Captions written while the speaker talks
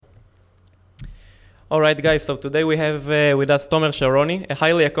All right, guys, so today we have with us Tomer Sharoni, a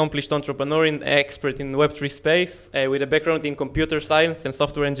highly accomplished entrepreneur and expert in Web3 space with a background in computer science and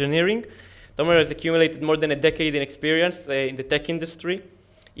software engineering. Tomer has accumulated more than a decade in experience in the tech industry.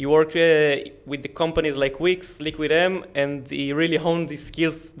 He worked with the companies like Wix, LiquidM, and he really honed the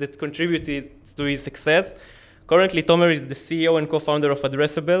skills that contributed to his success. Currently, Tomer is the CEO and co-founder of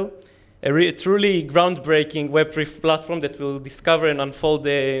Addressable, a truly groundbreaking Web3 platform that we'll discover and unfold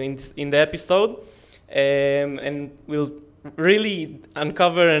in the episode. And we'll really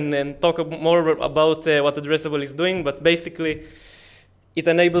uncover and talk more about what Addressable is doing, but basically it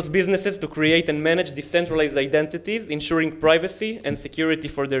enables businesses to create and manage decentralized identities, ensuring privacy and security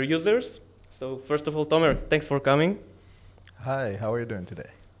for their users. So first of all, Tomer, thanks for coming. Hi, how are you doing today?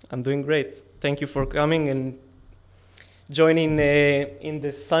 I'm doing great. Thank you for coming and joining in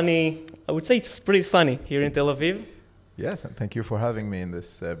the sunny, I would say it's pretty sunny here in Tel Aviv. Yes, and thank you for having me in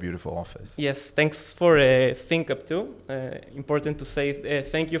this beautiful office. Yes, thanks for ThinkUp too. Important to say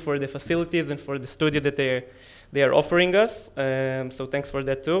thank you for the facilities and for the studio that they are offering us. So thanks for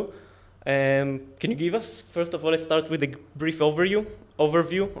that too. Can you give us, first of all, let's start with a brief overview of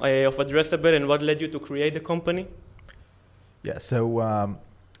Addressable and what led you to create the company? Yeah, so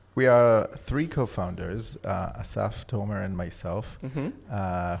we are three co-founders, Asaf, Tomer, and myself,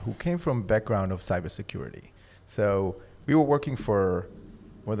 who came from background of cybersecurity. So we were working for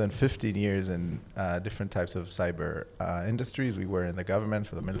more than 15 years in different types of cyber industries. We were in the government,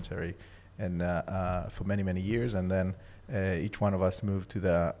 for the military, and for many, many years. And then each one of us moved to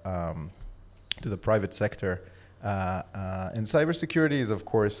the private sector. And cybersecurity is, of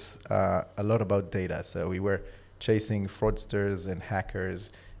course, a lot about data. So we were chasing fraudsters and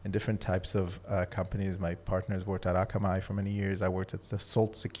hackers in different types of companies. My partners worked at Akamai for many years. I worked at the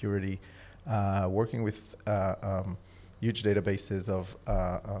Salt Security, working with huge databases of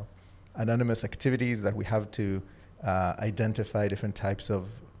anonymous activities that we have to identify different types of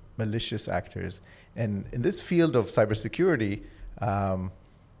malicious actors. And in this field of cybersecurity,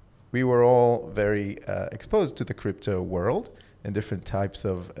 we were all very exposed to the crypto world and different types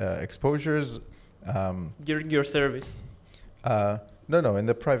of exposures. Your service? No, in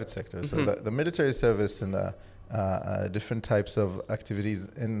the private sector. So the military service and the different types of activities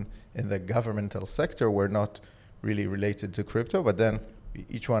in the governmental sector were not really related to crypto, but then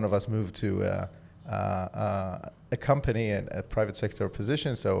each one of us moved to a company and a private sector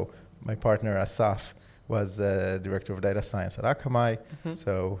position. So my partner Asaf was director of data science at Akamai.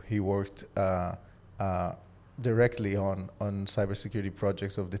 So he worked directly on cybersecurity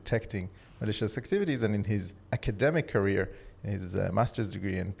projects of detecting malicious activities. And in his academic career, in his master's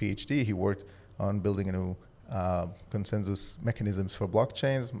degree and PhD, he worked on building a new consensus mechanisms for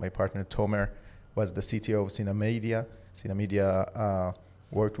blockchains. My partner Tomer was the CTO of Synamedia. Synamedia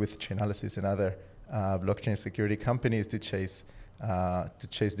worked with Chainalysis and other blockchain security companies to chase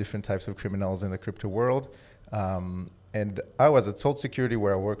different types of criminals in the crypto world. And I was at Salt Security,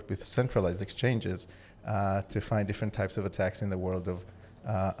 where I worked with centralized exchanges to find different types of attacks in the world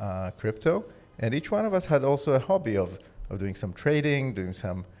of crypto. And each one of us had also a hobby of doing some trading, doing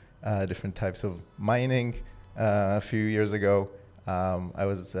some different types of mining. A few years ago, I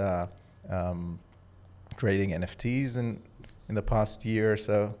was trading NFTs in the past year or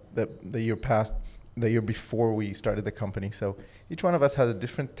so, the year before we started the company. So each one of us had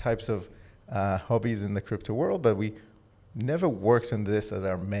different types of hobbies in the crypto world, but we never worked on this as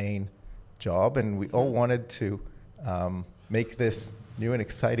our main job. And we all wanted to make this new and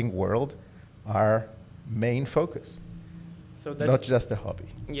exciting world our main focus. So that's not just a hobby.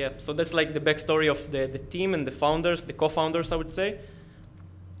 Yeah, so that's like the backstory of the team and the founders, the co-founders, I would say.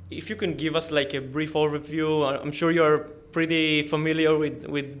 If you can give us like a brief overview, I'm sure you're pretty familiar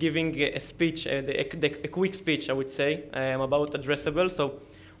with giving a speech, a quick speech, I would say, about Addressable. So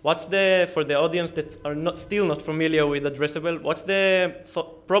what's for the audience that are still not familiar with Addressable, what's the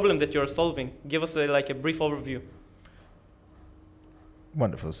problem that you're solving? Give us like a brief overview.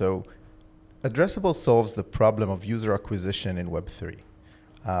 Wonderful. So Addressable solves the problem of user acquisition in Web3.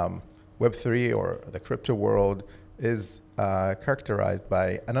 Web3, or the crypto world, is characterized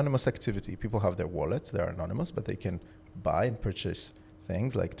by anonymous activity. People have their wallets, they're anonymous, but they can buy and purchase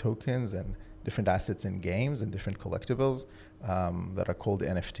things like tokens and different assets in games and different collectibles that are called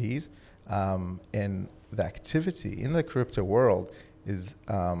NFTs. And the activity in the crypto world is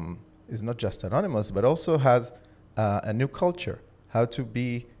not just anonymous, but also has a new culture, how to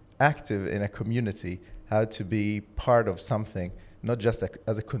be active in a community, how to be part of something, not just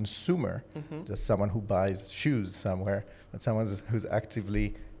as a consumer, just someone who buys shoes somewhere, but someone who's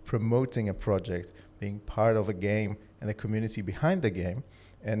actively promoting a project, being part of a game and the community behind the game.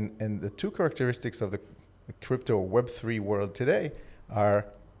 And the two characteristics of the crypto Web3 world today are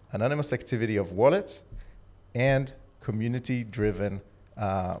anonymous activity of wallets and community-driven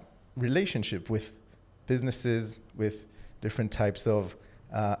relationship with businesses, with different types of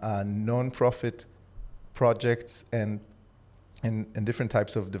non-profit projects and different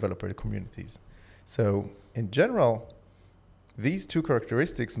types of developer communities. So in general, these two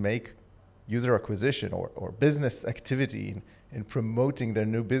characteristics make user acquisition or business activity in promoting their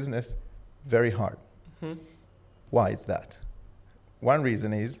new business very hard. Mm-hmm. Why is that? One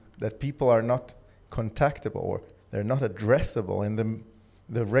reason is that people are not contactable or they're not addressable in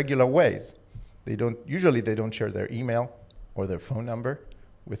the regular ways. Usually they don't share their email or their phone number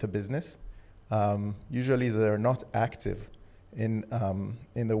with a business. Usually they're not active in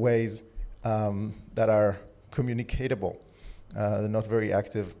the ways that are communicatable. They're not very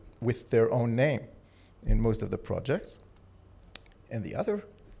active with their own name in most of the projects. And the other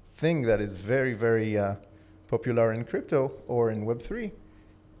thing that is very, very popular in crypto or in Web3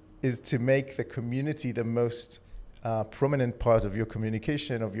 is to make the community the most prominent part of your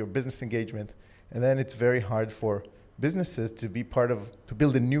communication, of your business engagement. And then it's very hard for businesses to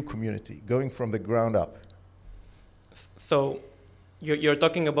build a new community, going from the ground up. So you're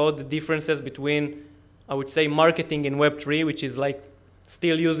talking about the differences between, I would say, marketing in Web3, which is like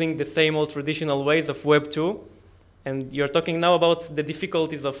still using the same old traditional ways of Web2. And you're talking now about the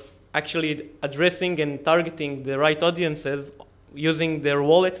difficulties of actually addressing and targeting the right audiences using their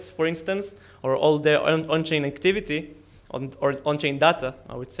wallets, for instance, or all their on-chain activity, or on-chain data,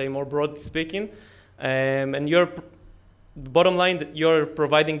 I would say more broadly speaking. And bottom line, that you're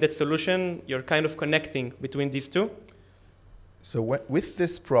providing that solution, you're kind of connecting between these two. So with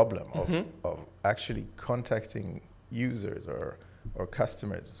this problem of actually contacting users or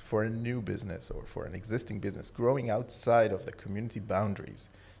customers for a new business or for an existing business, growing outside of the community boundaries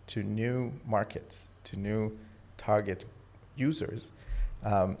to new markets, to new target users,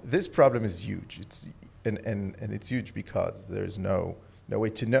 this problem is huge. And it's huge because there's no way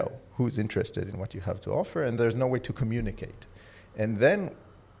to know who's interested in what you have to offer, and there's no way to communicate. And then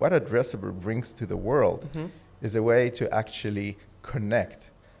what Addressable brings to the world is a way to actually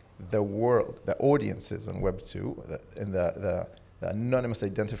connect the world, the audiences on Web2, and the anonymous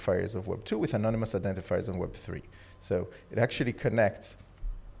identifiers of Web2 with anonymous identifiers on Web3. So it actually connects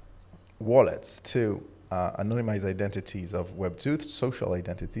wallets to anonymized identities of Web2, social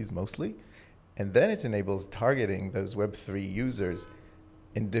identities mostly, and then it enables targeting those Web3 users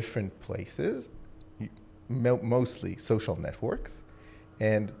in different places, mostly social networks.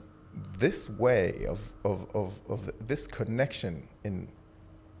 And this way of this connection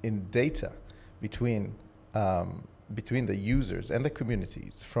in data between the users and the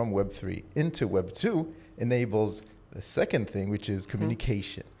communities from Web3 into Web2 enables the second thing, which is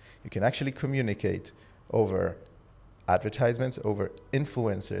communication. You can actually communicate over advertisements, over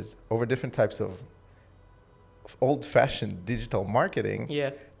influencers, over different types of old-fashioned digital marketing.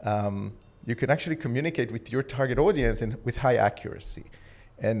 Yeah. You can actually communicate with your target audience with high accuracy.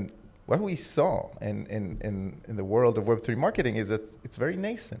 And what we saw in the world of Web3 marketing is that it's very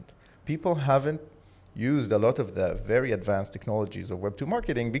nascent. People haven't used a lot of the very advanced technologies of Web2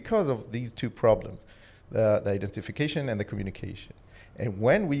 marketing because of these two problems, the identification and the communication. And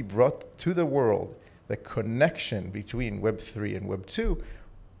when we brought to the world the connection between Web3 and Web2,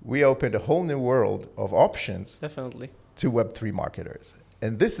 we opened a whole new world of options. Definitely. To Web3 marketers.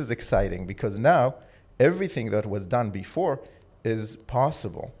 And this is exciting because now everything that was done before is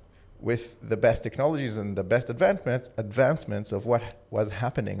possible with the best technologies and the best advancements of what was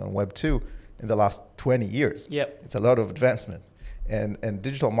happening on Web2 in the last 20 years. Yep. It's a lot of advancement. And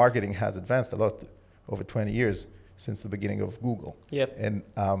digital marketing has advanced a lot over 20 years since the beginning of Google. Yep.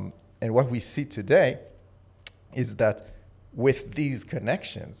 And what we see today is that with these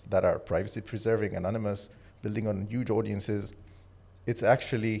connections that are privacy preserving, anonymous, building on huge audiences, it's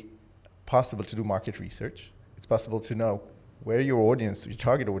actually possible to do market research. It's possible to know where your audience, your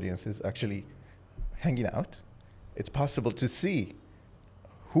target audience is actually hanging out. It's possible to see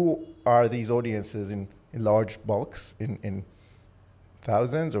who are these audiences in large bulks, in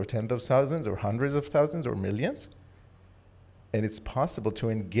thousands or tens of thousands or hundreds of thousands or millions. And it's possible to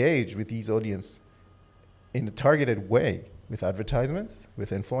engage with these audience in a targeted way with advertisements,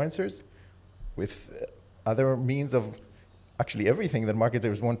 with influencers, with other means of actually everything that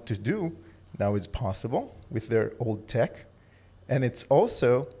marketers want to do now is possible with their old tech. And it's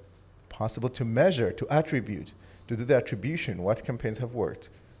also possible to measure, to attribute, to do the attribution, what campaigns have worked,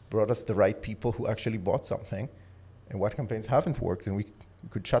 brought us the right people who actually bought something, and what campaigns haven't worked, and we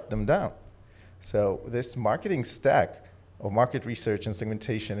could shut them down. So this marketing stack of market research and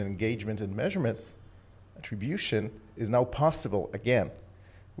segmentation and engagement and measurement, attribution is now possible again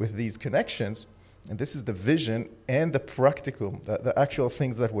with these connections. And this is the vision and the practicum, the actual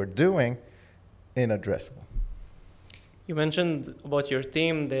things that we're doing in addressable. You mentioned about your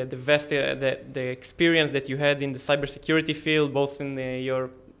team, the experience that you had in the cybersecurity field, both in your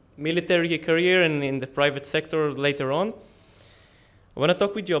military career and in the private sector later on. I want to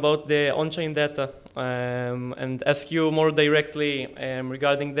talk with you about the on-chain data and ask you more directly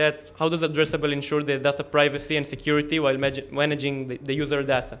regarding that. How does Addressable ensure the data privacy and security while managing the user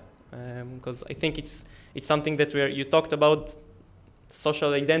data? Because I think it's something that you talked about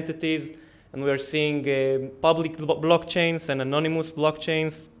social identities, and we are seeing public blockchains and anonymous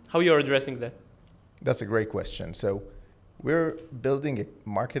blockchains. How you are addressing that? That's a great question. So we're building a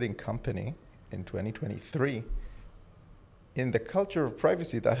marketing company in 2023 in the culture of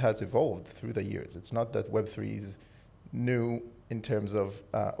privacy that has evolved through the years. It's not that Web3 is new in terms of,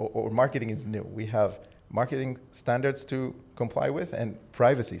 or marketing is new. We have marketing standards to comply with and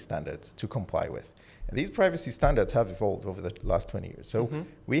privacy standards to comply with. And these privacy standards have evolved over the last 20 years. So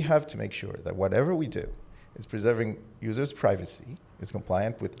we have to make sure that whatever we do is preserving users' privacy, is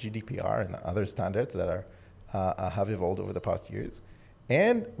compliant with GDPR and other standards that have evolved over the past years.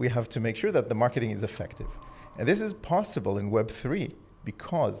 And we have to make sure that the marketing is effective. And this is possible in Web3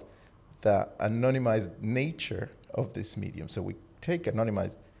 because the anonymized nature of this medium. So we take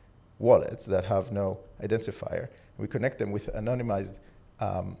anonymized wallets that have no identifier, and we connect them with anonymized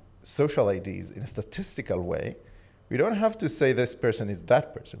social IDs in a statistical way. We don't have to say this person is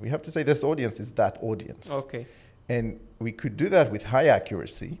that person. We have to say this audience is that audience. Okay. And we could do that with high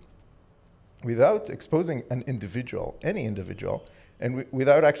accuracy without exposing an individual, any individual, and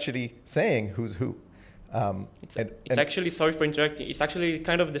without actually saying who's who. It's actually, sorry for interrupting, it's actually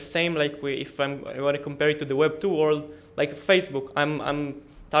kind of the same like if I want to compare it to the Web2 world, like Facebook. I'm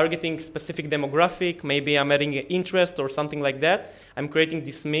targeting specific demographic, maybe I'm adding an interest or something like that. I'm creating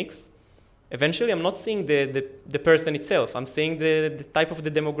this mix. Eventually, I'm not seeing the person itself. I'm seeing the type of the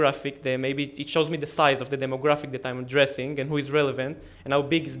demographic. Maybe it shows me the size of the demographic that I'm addressing and who is relevant and how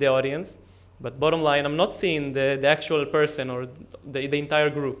big is the audience. But bottom line, I'm not seeing the actual person or the entire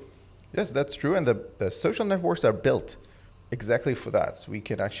group. Yes, that's true. And the social networks are built exactly for that. So we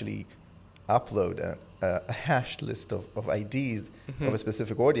can actually upload a hashed list of IDs of a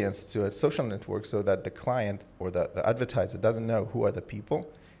specific audience to a social network so that the client or the advertiser doesn't know who are the people.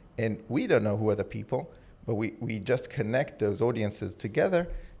 And we don't know who are the people, but we just connect those audiences together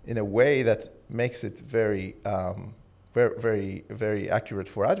in a way that makes it very, very, very accurate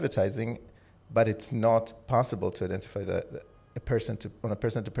for advertising, but it's not possible to identify on a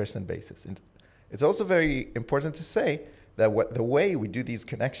person-to-person basis. And it's also very important to say that the way we do these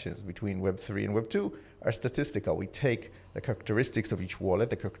connections between Web3 and Web2 are statistical. We take the characteristics of each wallet,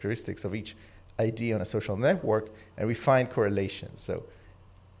 the characteristics of each ID on a social network, and we find correlations. So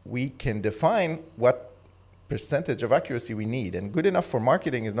we can define what percentage of accuracy we need. And good enough for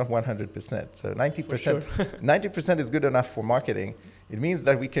marketing is not 100%. So 90%, sure. 90% is good enough for marketing. It means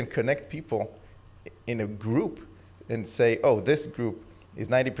that we can connect people in a group and say, oh, this group is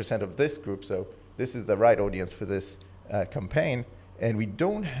 90% of this group, so this is the right audience for this campaign. And we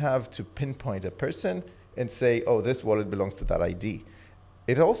don't have to pinpoint a person and say, oh, this wallet belongs to that ID.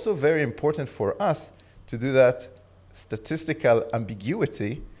 It's also very important for us to do that statistical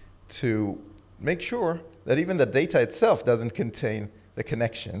ambiguity to make sure that even the data itself doesn't contain the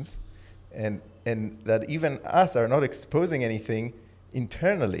connections and that even us are not exposing anything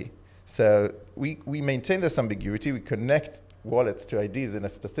internally. So we maintain this ambiguity. We connect wallets to IDs in a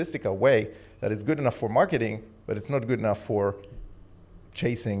statistical way that is good enough for marketing, but it's not good enough for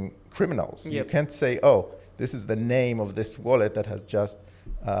chasing criminals. Yep. You can't say, oh, this is the name of this wallet that has just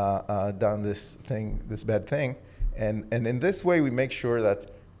done this bad thing. And in this way, we make sure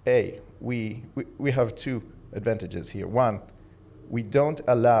that, A, we have two advantages here. One, we don't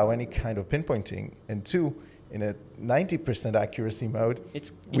allow any kind of pinpointing. And two, in a 90% accuracy mode,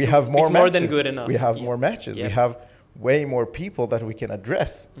 we have more matches. More than good enough. We have more matches. Yep. We have way more people that we can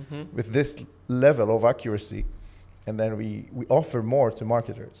address with this level of accuracy. And then we offer more to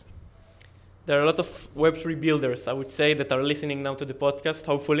marketers. There are a lot of Web3 builders, I would say, that are listening now to the podcast,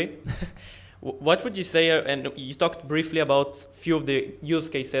 hopefully. What would you say, and you talked briefly about a few of the use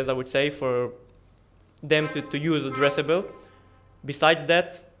cases, I would say, for them to use Addressable. Besides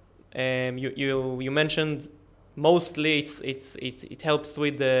that, you mentioned mostly it helps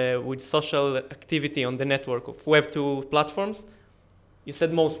with social activity on the network of Web2 platforms. You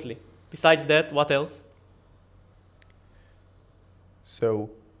said mostly. Besides that, what else? So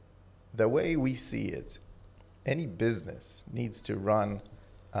the way we see it any business needs to run,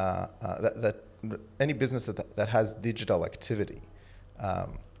 any business that has digital activity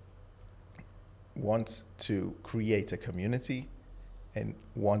wants to create a community and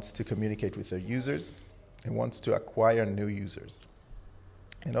wants to communicate with their users and wants to acquire new users.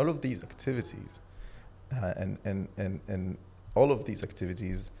 And all of these activities, and all of these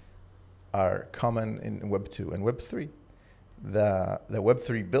activities are common in Web 2 and Web 3. The Web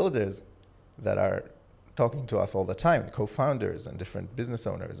 3 builders that are talking to us all the time, co-founders and different business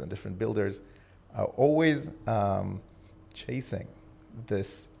owners and different builders, are always chasing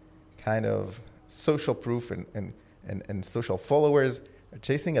this kind of social proof and social followers, are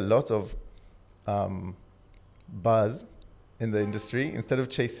chasing a lot of buzz in the industry instead of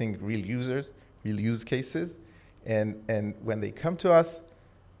chasing real users, real use cases. And when they come to us,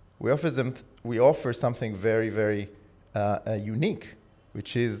 we offer something very, very unique,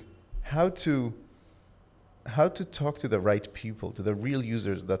 which is how to talk to the right people, to the real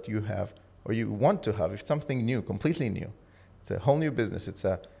users that you have or you want to have. If it's something new, completely new, it's a whole new business, it's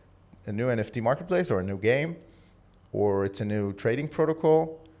a new NFT marketplace or a new game, or it's a new trading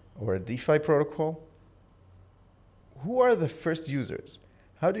protocol or a DeFi protocol. Who are the first users?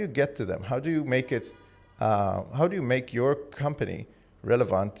 How do you get to them? How do you make it? How do you make your company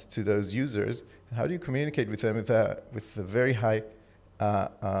relevant to those users? How do you communicate with them with a very high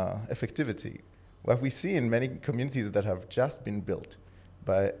effectivity? What we see in many communities that have just been built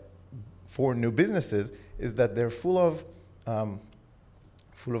for new businesses is that they're full of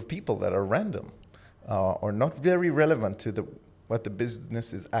people that are random or not very relevant to what the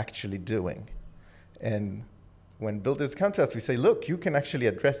business is actually doing. And when builders come to us, we say, look, you can actually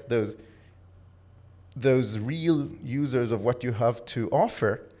address those real users of what you have to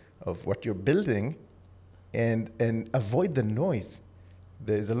offer, of what you're building, and avoid the noise.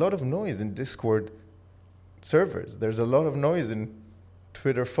 There's a lot of noise in Discord servers. There's a lot of noise in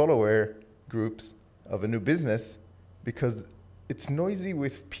Twitter follower groups of a new business because it's noisy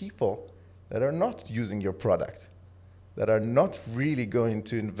with people that are not using your product, that are not really going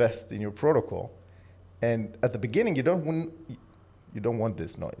to invest in your protocol. And at the beginning, you don't want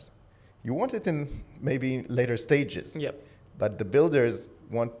this noise. You want it in maybe later stages. Yep. But the builders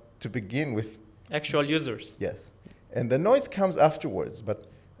want to begin with actual users. Yes. And the noise comes afterwards. But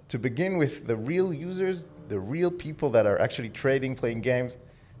to begin with the real users, the real people that are actually trading, playing games,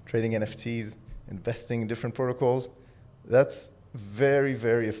 trading NFTs, investing in different protocols, that's very,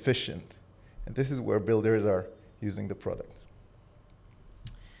 very efficient. And this is where builders are using the product.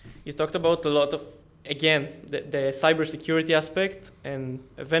 You talked about a lot of, again, the cybersecurity aspect, and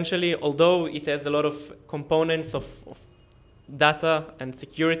eventually, although it has a lot of components of data and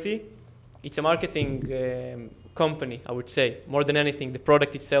security, it's a marketing company, I would say, more than anything, the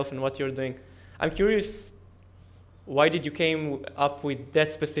product itself and what you're doing. I'm curious, why did you came up with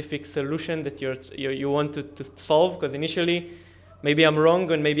that specific solution that you wanted to solve? Because initially, maybe I'm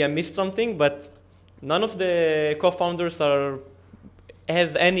wrong and maybe I missed something, but none of the co-founders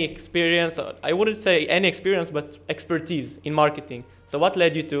has any experience, I wouldn't say any experience, but expertise in marketing. So what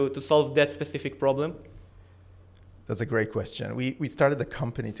led you to solve that specific problem? That's a great question. We started the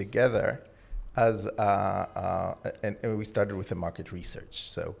company together and we started with the market research.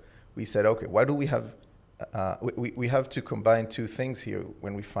 So we said, okay, why do we have, we have to combine two things here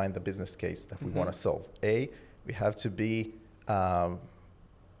when we find the business case that we want to solve. We have to be,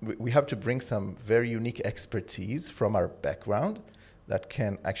 we have to bring some very unique expertise from our background that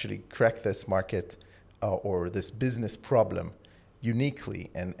can actually crack this market or this business problem uniquely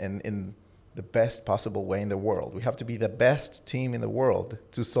and in the best possible way in the world. We have to be the best team in the world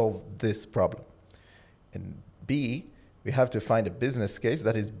to solve this problem. And B, we have to find a business case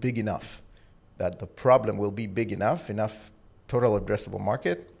that is big enough, that the problem will be big enough total addressable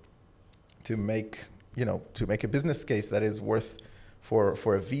market to make a business case that is worth for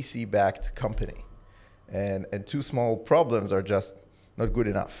a VC-backed company. And two small problems are just not good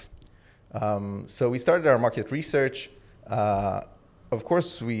enough. So we started our market research. Of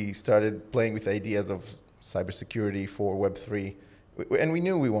course, we started playing with ideas of cybersecurity for Web3. And we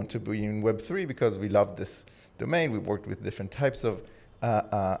knew we want to be in Web3 because we loved this domain. We worked with different types of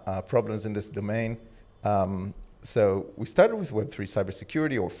problems in this domain. So we started with Web3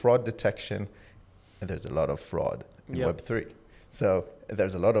 cybersecurity or fraud detection. And there's a lot of fraud in Web3. So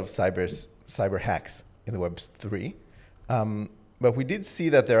there's a lot of cyber hacks in the Web3. But we did see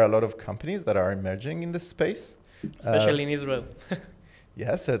that there are a lot of companies that are emerging in this space. Especially in Israel.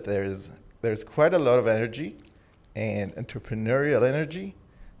 Yeah, so there's quite a lot of energy and entrepreneurial energy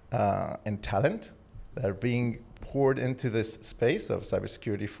and talent that are being poured into this space of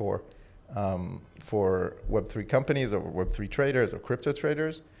cybersecurity for for Web3 companies or Web3 traders or crypto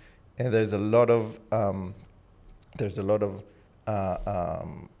traders, and there's a lot of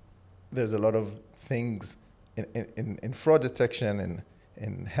things in fraud detection and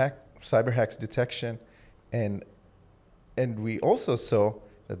in cyber hacks detection, and we also saw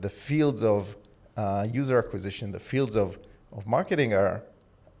that the fields of user acquisition, the fields of marketing are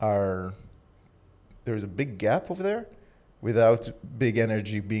there's a big gap over there without big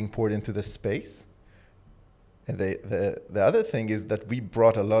energy being poured into the space. And the other thing is that we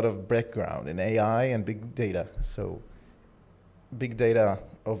brought a lot of background in AI and big data. So big data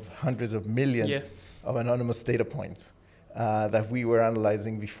of hundreds of millions of anonymous data points that we were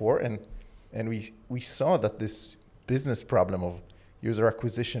analyzing before. And we saw that this business problem of user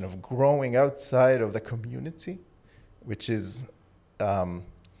acquisition, of growing outside of the community, which is,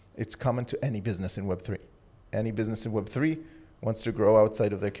 it's common to any business in Web3. Any business in Web3 wants to grow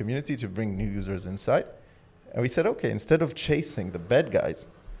outside of their community to bring new users inside. And we said, okay, instead of chasing the bad guys,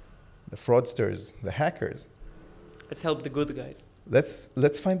 the fraudsters, the hackers, let's help the good guys.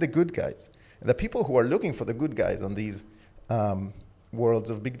 Let's find the good guys. And the people who are looking for the good guys on these worlds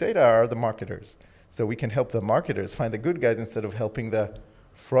of big data are the marketers. So we can help the marketers find the good guys instead of helping the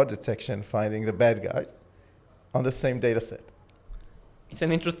fraud detection finding the bad guys on the same data set. It's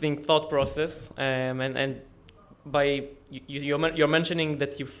an interesting thought process, and by you're mentioning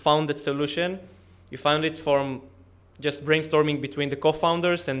that you found that solution. You found it from just brainstorming between the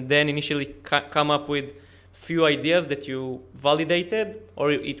co-founders, and then initially come up with few ideas that you validated,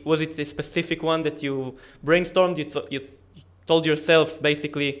 or was it a specific one that you brainstormed? You told yourselves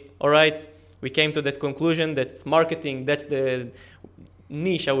basically, all right, we came to that conclusion that marketing, that's the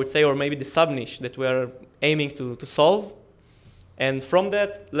niche, I would say, or maybe the sub-niche that we are aiming to solve. And from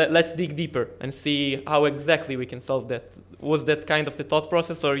that, let's dig deeper and see how exactly we can solve that. Was that kind of the thought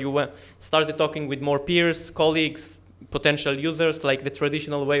process, or you started talking with more peers, colleagues, potential users, like the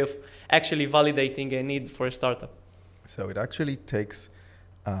traditional way of actually validating a need for a startup? So it actually takes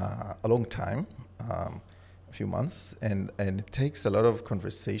a long time, a few months, and it takes a lot of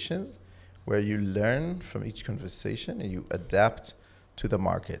conversations where you learn from each conversation and you adapt to the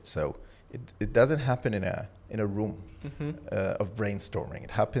market. So it doesn't happen in a room of brainstorming.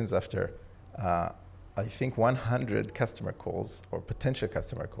 It happens after, I think, 100 customer calls or potential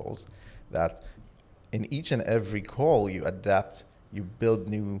customer calls, that in each and every call you adapt, you build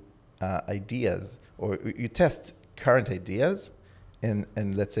new ideas, or you test current ideas.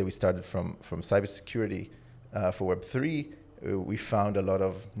 And let's say we started from cybersecurity for Web3. We found a lot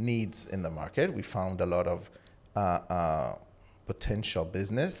of needs in the market. We found a lot of potential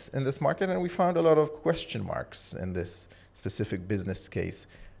business in this market, and we found a lot of question marks in this specific business case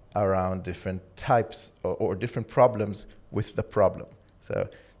around different types or different problems with the problem. So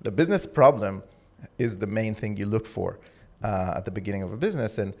the business problem is the main thing you look for at the beginning of a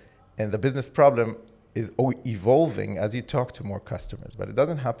business, and the business problem is evolving as you talk to more customers, but it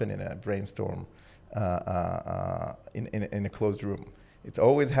doesn't happen in a brainstorm in a closed room. It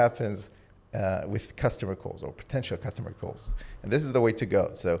always happens with customer calls or potential customer calls. And this is the way to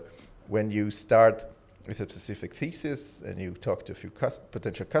go. So when you start with a specific thesis and you talk to a few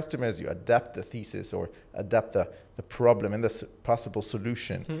potential customers, you adapt the thesis or adapt the problem and the possible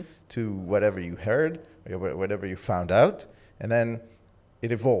solution to whatever you heard or whatever you found out. And then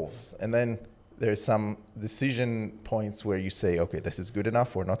it evolves. And then there's some decision points where you say, okay, this is good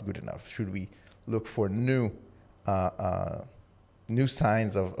enough or not good enough. Should we look for new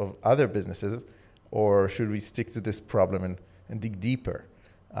signs of other businesses, or should we stick to this problem and dig deeper?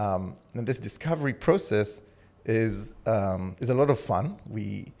 And this discovery process is a lot of fun.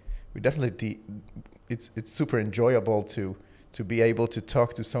 We definitely it's super enjoyable to be able to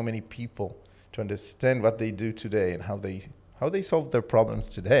talk to so many people, to understand what they do today and how they solve their problems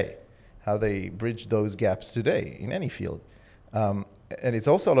today, how they bridge those gaps today in any field. And it's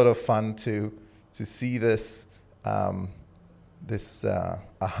also a lot of fun to see this aha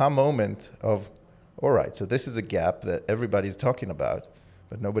moment of, all right, so this is a gap that everybody's talking about,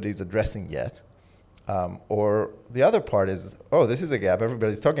 but nobody's addressing yet. Or the other part is, oh, this is a gap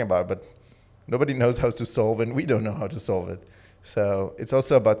everybody's talking about, but nobody knows how to solve, and we don't know how to solve it. So it's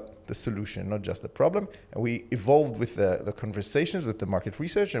also about the solution, not just the problem. And we evolved with the conversations, with the market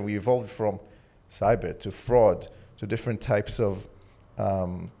research, and we evolved from cyber to fraud to different types of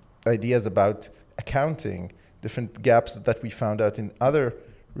ideas about accounting, different gaps that we found out in other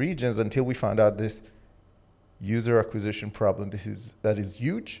regions, until we found out this user acquisition problem. That is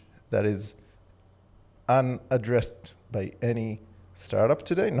huge, that is unaddressed by any startup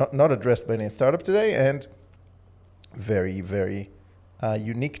today, not addressed by any startup today, and very, very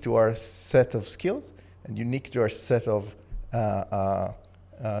unique to our set of skills and unique to our set of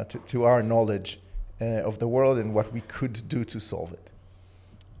to our knowledge of the world and what we could do to solve it.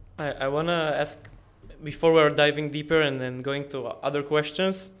 I want to ask, before we're diving deeper and then going to other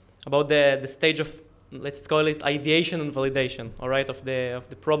questions, about the stage of, let's call it, ideation and validation, all right, of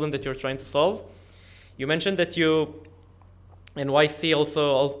the problem that you're trying to solve. You mentioned that you, and YC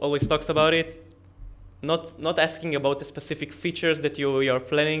also always talks about it, not asking about the specific features that you are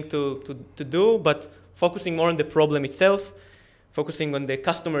planning to do, but focusing more on the problem itself, focusing on the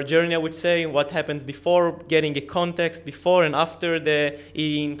customer journey, I would say, what happens before, getting a context before and after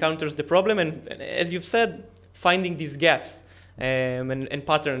he encounters the problem, and as you've said, finding these gaps and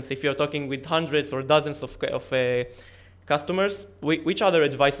patterns. If you're talking with hundreds or dozens of customers, which other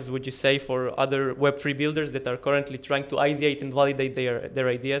advices would you say for other Web3 builders that are currently trying to ideate and validate their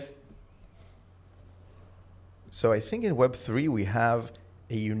ideas? So I think in Web3 we have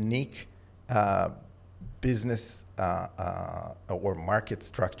a unique business or market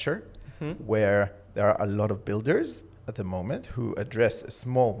structure where there are a lot of builders at the moment who address a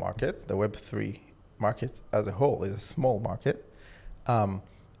small market. The Web3 market as a whole is a small market.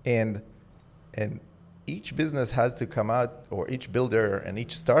 And each business has to come out, or each builder and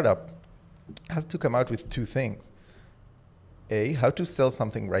each startup has to come out with two things. A, how to sell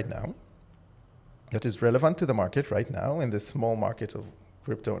something right now that is relevant to the market right now in this small market of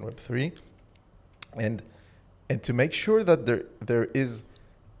crypto and Web3. And to make sure that there is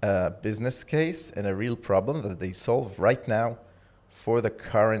a business case and a real problem that they solve right now for the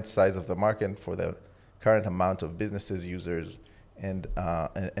current size of the market, for the current amount of businesses, users, and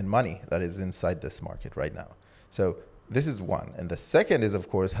money that is inside this market right now. So this is one. And the second is, of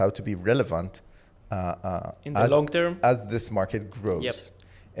course, how to be relevant in the long term as this market grows. Yep.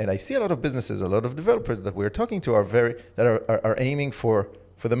 And I see a lot of businesses, a lot of developers that we're talking to are aiming for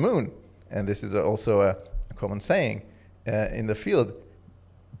the moon. And this is also a common saying in the field.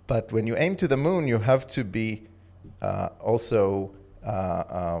 But when you aim to the moon, you have to be also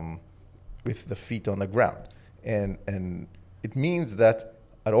with the feet on the ground. And it means that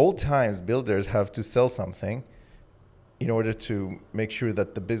at all times, builders have to sell something in order to make sure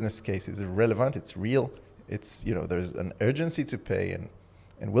that the business case is relevant, it's real, it's, there's an urgency to pay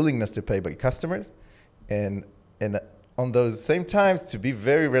and willingness to pay by customers. And on those same times, to be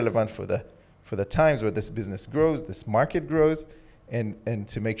very relevant for the times where this business grows, this market grows, and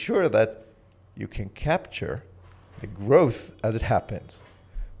to make sure that you can capture the growth as it happens.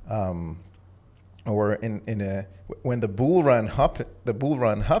 Or when the bull run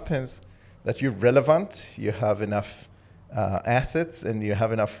happens, that you're relevant, you have enough assets, and you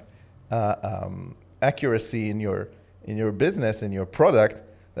have enough accuracy in your business, in your product,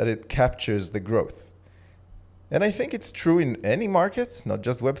 that it captures the growth. And I think it's true in any market, not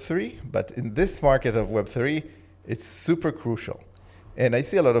just Web3, but in this market of Web3, it's super crucial. And I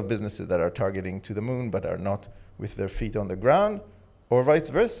see a lot of businesses that are targeting to the moon, but are not with their feet on the ground, or vice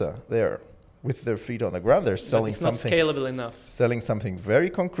versa. They're with their feet on the ground, they're selling something. Not scalable enough. Selling something very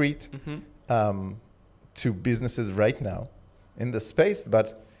concrete to businesses right now in the space,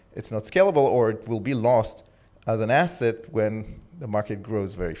 but it's not scalable, or it will be lost as an asset when the market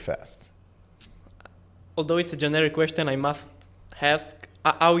grows very fast. Although it's a generic question, I must ask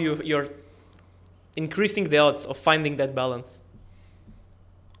how you're increasing the odds of finding that balance.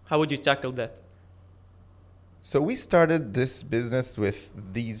 How would you tackle that? So we started this business with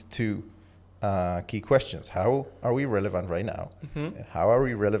these two key questions. How are we relevant right now? And how are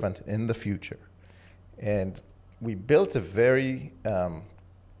we relevant in the future? And we built a very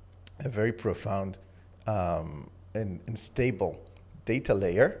profound and stable data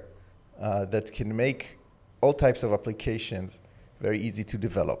layer that can make all types of applications very easy to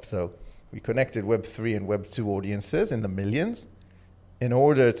develop. So we connected Web3 and Web2 audiences in the millions in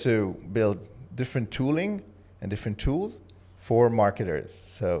order to build different tooling and different tools for marketers.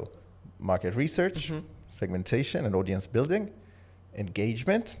 So market research, segmentation and audience building,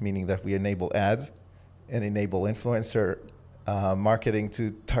 engagement, meaning that we enable ads and enable influencer marketing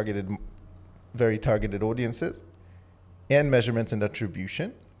to very targeted audiences, and measurements and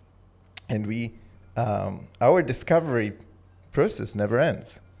attribution. And our discovery process never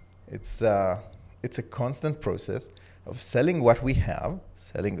ends. It's a constant process of selling what we have,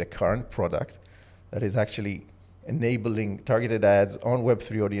 selling the current product that is actually enabling targeted ads on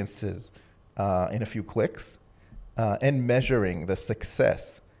Web3 audiences in a few clicks, and measuring the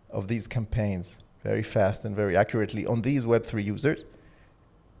success of these campaigns very fast and very accurately on these Web3 users.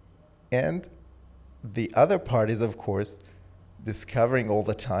 And the other part is, of course, discovering all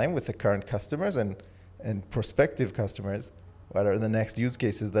the time with the current customers and prospective customers what are the next use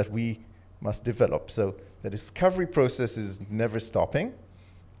cases that we must develop. So the discovery process is never stopping,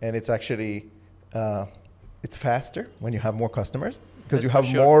 and it's actually it's faster when you have more customers, because you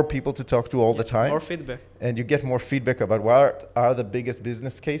have more people to talk to all the time. More feedback. And you get more feedback about what are the biggest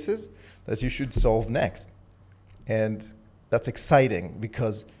business cases that you should solve next. And that's exciting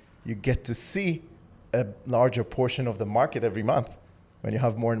because you get to see a larger portion of the market every month when you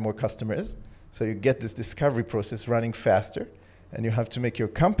have more and more customers. So you get this discovery process running faster, and you have to make your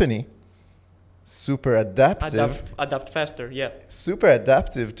company super adaptive. Adapt faster, yeah. Super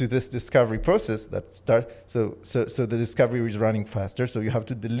adaptive to this discovery process that so the discovery is running faster, so you have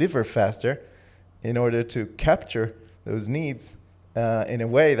to deliver faster in order to capture those needs in a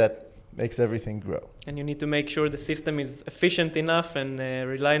way that makes everything grow. And you need to make sure the system is efficient enough and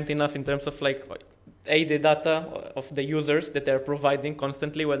reliant enough in terms of the data of the users that they're providing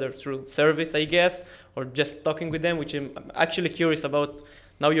constantly, whether through service, I guess, or just talking with them, which I'm actually curious about.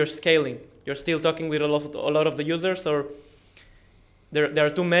 Now you're scaling. You're still talking with a lot of the users, or there are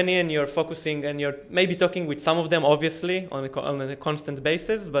too many and you're focusing and you're maybe talking with some of them, obviously, on a constant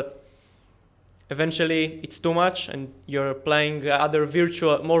basis, but eventually it's too much and you're applying other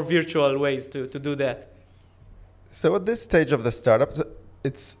more virtual ways to do that. So at this stage of the startup,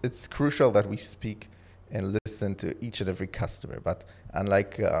 it's crucial that we speak and listen to each and every customer. But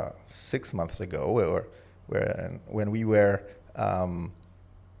unlike 6 months ago, when we were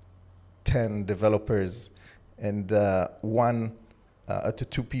 10 developers and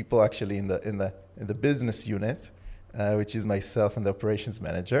two people actually in the business unit, which is myself and the operations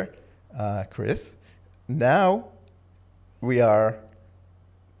manager, Chris. Now we are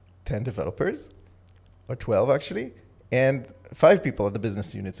 10 developers, or 12 actually, and 5 people at the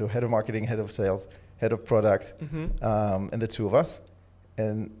business unit. So head of marketing, head of sales, head of product, and the 2 of us.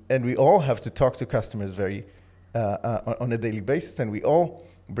 And we all have to talk to customers very on a daily basis, and we all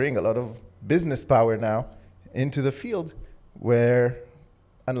bring a lot of business power now into the field, where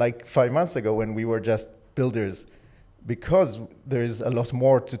unlike 5 months ago when we were just builders, because there is a lot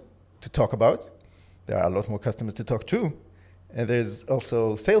more to talk about, there are a lot more customers to talk to, and there's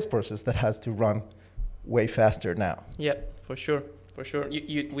also sales process that has to run way faster now. Yeah, for sure.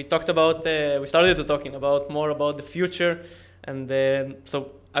 We talked about, we started talking about more about the future, and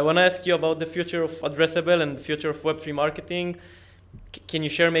so I want to ask you about the future of addressable and the future of Web3 marketing. Can you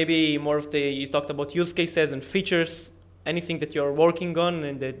share maybe more of you talked about use cases and features, anything that you're working on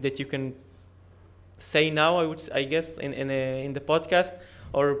and that you can say now, I guess, in the podcast,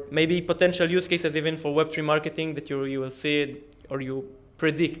 or maybe potential use cases even for Web3 marketing that you will see or you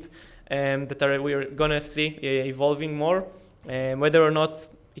predict that we are going to see evolving more, whether or not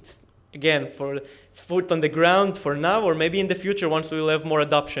it's, again, for foot on the ground for now, or maybe in the future once we will have more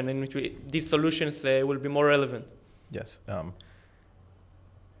adoption and these solutions will be more relevant. Yes.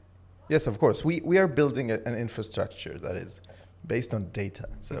 Yes, of course. We are building an infrastructure that is based on data.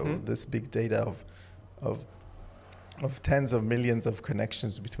 So this big data of tens of millions of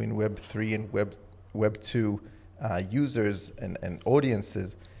connections between Web3 and Web 2 users and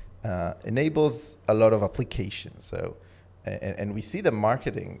audiences enables a lot of applications. So, and we see the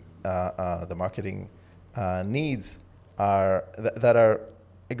marketing needs that are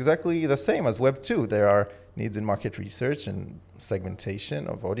exactly the same as Web 2. There are needs in market research and segmentation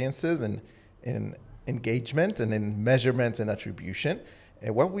of audiences and in engagement and in measurement and attribution.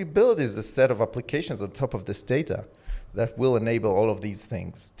 And what we build is a set of applications on top of this data that will enable all of these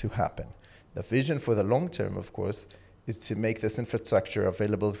things to happen. The vision for the long term, of course, is to make this infrastructure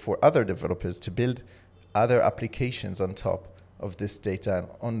available for other developers to build other applications on top of this data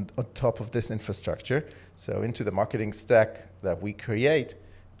and on top of this infrastructure. So into the marketing stack that we create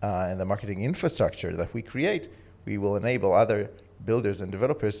and the marketing infrastructure that we create, we will enable other builders and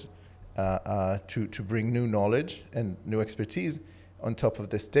developers to bring new knowledge and new expertise on top of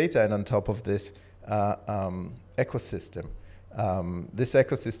this data and on top of this ecosystem. This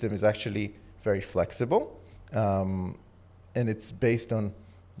ecosystem is actually very flexible, and it's based on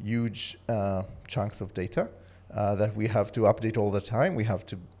huge chunks of data that we have to update all the time. We have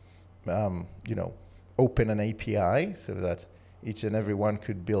to, open an API so that each and every one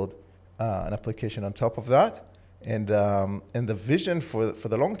could build an application on top of that. And the vision for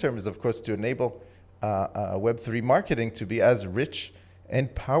the long term is, of course, to enable Web3 marketing to be as rich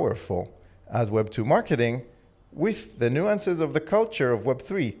and powerful as Web 2 marketing, with the nuances of the culture of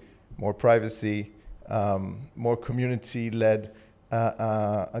Web3, more privacy, more community-led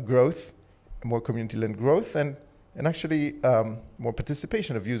growth, and actually more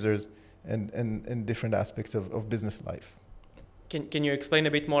participation of users and different aspects of business life. Can you explain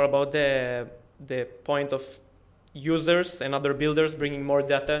a bit more about the point of users and other builders bringing more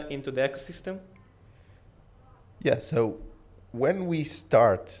data into the ecosystem? Yeah, so when we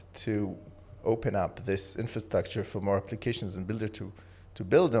start to open up this infrastructure for more applications and builder to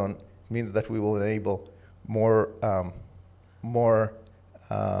build on, means that we will enable more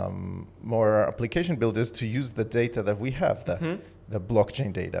application builders to use the data that we have, the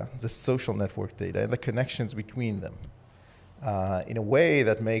blockchain data, the social network data, and the connections between them, in a way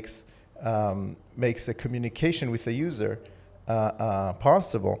that makes a communication with the user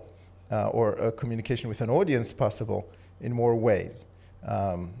possible, or a communication with an audience possible in more ways.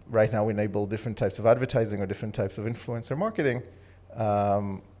 Right now we enable different types of advertising or different types of influencer marketing.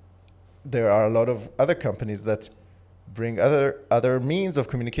 There are a lot of other companies that bring other means of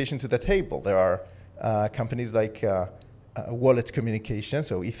communication to the table. There are companies like wallet communication,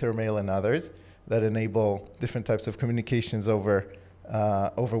 so Ethermail and others, that enable different types of communications over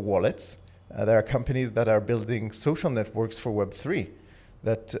wallets. There are companies that are building social networks for Web3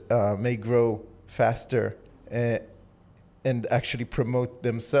 that may grow faster and actually promote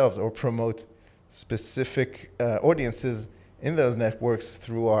themselves or promote specific audiences in those networks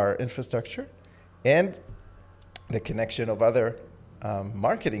through our infrastructure. And the connection of other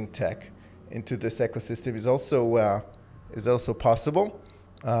marketing tech into this ecosystem is also possible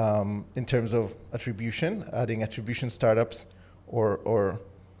in terms of attribution, adding attribution startups or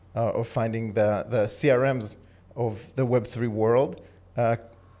finding the CRMs of the Web3 world,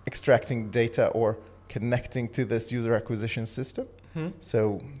 extracting data or connecting to this user acquisition system. Mm-hmm.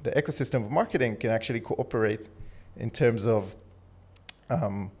 So the ecosystem of marketing can actually cooperate in terms of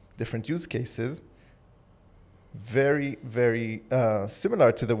different use cases, very, very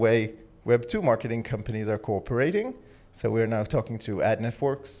similar to the way Web2 marketing companies are cooperating. So we're now talking to ad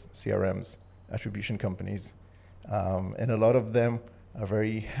networks, CRMs, attribution companies, and a lot of them are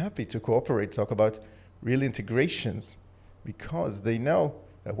very happy to cooperate, talk about real integrations, because they know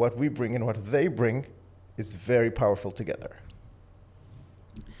that what we bring and what they bring is very powerful together.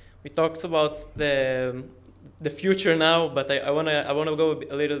 We talked about the future now, but I wanna go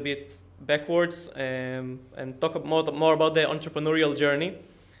a little bit backwards and talk more about the entrepreneurial journey.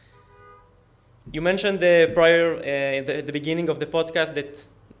 You mentioned prior at the beginning of the podcast that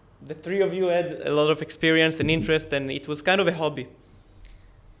the three of you had a lot of experience and interest, and it was kind of a hobby.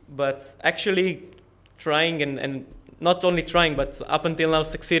 But actually trying and not only trying, but up until now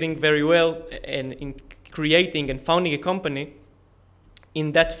succeeding very well in creating and founding a company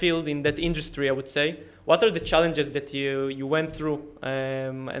in that field, in that industry, I would say. What are the challenges that you went through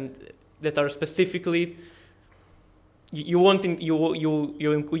and that are specifically you will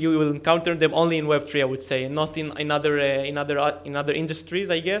encounter them only in Web3, I would say, and not in other industries,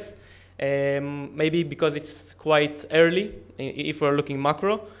 I guess. Maybe because it's quite early if we're looking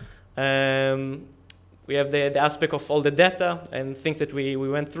macro. We have the aspect of all the data and things that we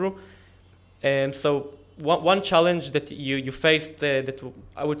went through. So one challenge that you faced that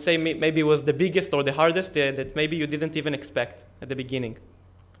I would say maybe was the biggest or the hardest that maybe you didn't even expect at the beginning.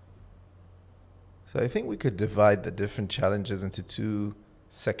 So I think we could divide the different challenges into two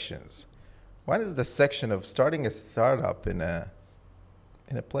sections. One is the section of starting a startup in a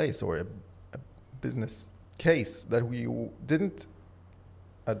place or a business case that we didn't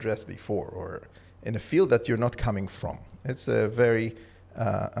address before, or in a field that you're not coming from. It's a very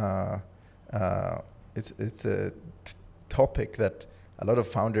it's a topic that a lot of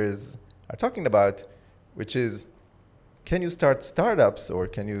founders are talking about, which is, can you start startups or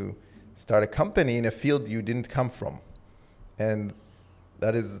can you start a company in a field you didn't come from? And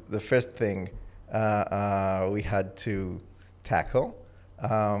that is the first thing we had to tackle,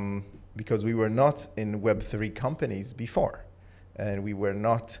 because we were not in Web3 companies before, and we were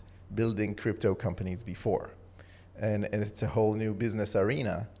not building crypto companies before. And it's a whole new business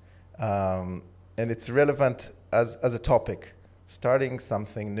arena. And it's relevant as a topic, starting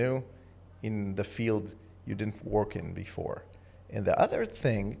something new in the field you didn't work in before. And the other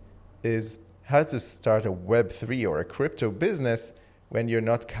thing is how to start a Web3 or a crypto business when you're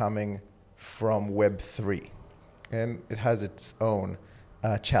not coming from Web3. And it has its own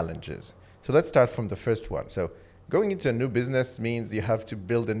challenges. So let's start from the first one. So going into a new business means you have to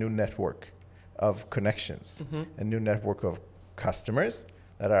build a new network of connections, a new network of customers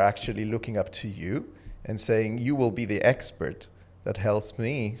that are actually looking up to you and saying, you will be the expert that helps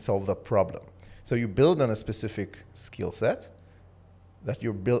me solve the problem. So you build on a specific skill set that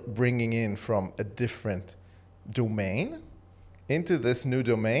you're bringing in from a different domain into this new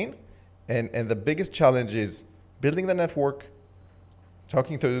domain. And the biggest challenge is building the network,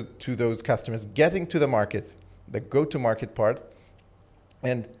 talking to those customers, getting to the market, the go-to-market part,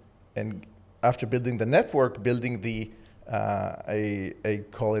 and after building the network, building the I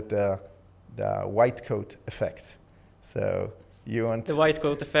call it the white coat effect. So you want the white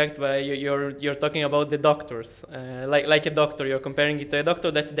coat effect, where you're talking about the doctors, like a doctor. You're comparing it to a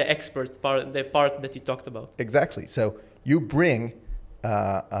doctor. That's the expert part, the part that you talked about. Exactly. So you bring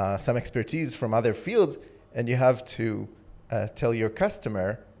some expertise from other fields, and you have to tell your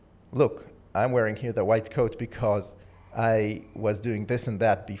customer, look, I'm wearing here the white coat because I was doing this and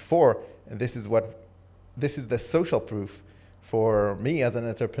that before, and this is the social proof for me as an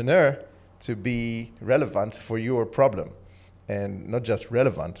entrepreneur to be relevant for your problem. And not just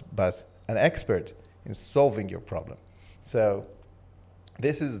relevant, but an expert in solving your problem. So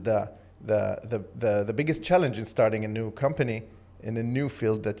this is the biggest challenge in starting a new company in a new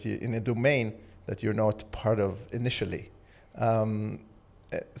field in a domain that you're not part of initially.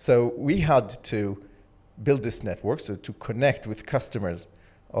 So we had to build this network, so to connect with customers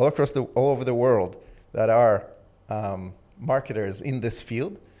all over the world that are marketers in this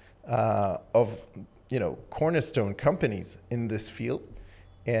field of cornerstone companies in this field,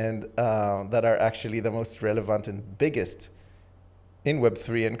 and that are actually the most relevant and biggest in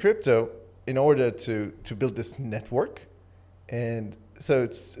Web3 and crypto, in order to build this network. And so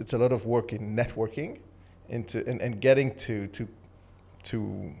it's a lot of work in networking and getting to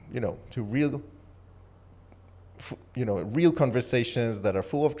real conversations that are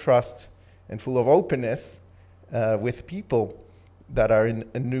full of trust and full of openness with people that are in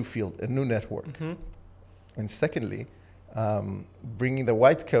a new field, a new network. Mm-hmm. And secondly, bringing the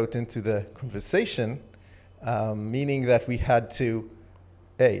white coat into the conversation, meaning that we had to,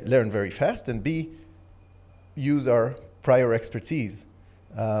 A, learn very fast, and B, use our prior expertise,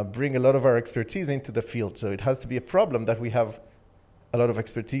 bring a lot of our expertise into the field. So it has to be a problem that we have a lot of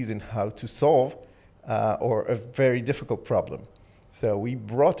expertise in how to solve, or a very difficult problem. So we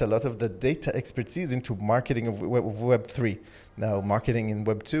brought a lot of the data expertise into marketing of Web3. Now, marketing in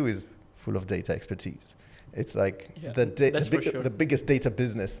Web2 is full of data expertise. It's like the biggest data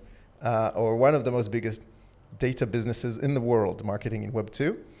business, or one of the most biggest data businesses in the world, marketing in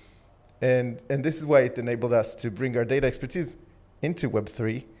Web2. And this is why it enabled us to bring our data expertise into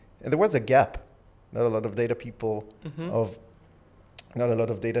Web3. And there was a gap. Not a lot of data people, not a lot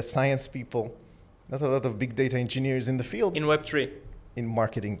of data science people, not a lot of big data engineers in the field. In Web3. In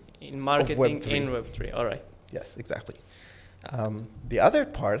marketing. In marketing in Web3. All right. Yes, exactly. The other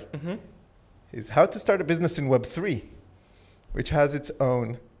part is how to start a business in Web3, which has its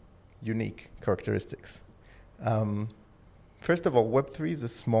own unique characteristics. First of all, Web3 is a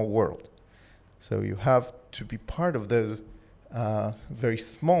small world. So you have to be part of those very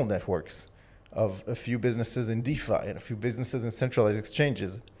small networks of a few businesses in DeFi and a few businesses in centralized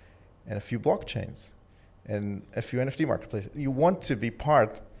exchanges and a few blockchains and a few NFT marketplaces. You want to be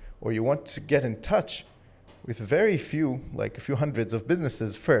part, or you want to get in touch with very few, like a few hundreds of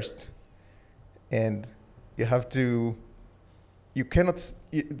businesses first. And you have to, you cannot,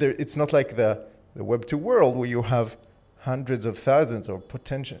 it's not like the Web2 world where you have hundreds of thousands or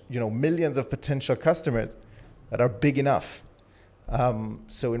potential, millions of potential customers that are big enough.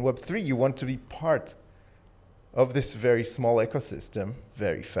 So in Web3, you want to be part of this very small ecosystem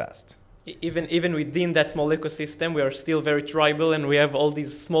very fast. Even within that small ecosystem, we are still very tribal, and we have all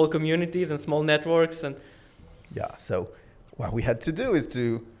these small communities and small networks. And yeah, so what we had to do is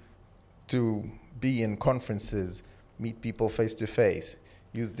to be in conferences, meet people face to face,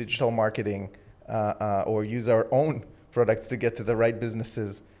 use digital marketing, or use our own products to get to the right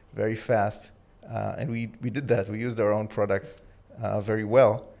businesses very fast. And we did that. We used our own product very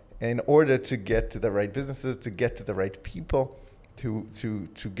well in order to get to the right businesses, to get to the right people, to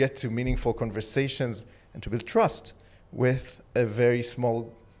get to meaningful conversations, and to build trust with a very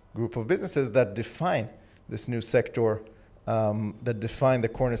small group of businesses that define this new sector, that define the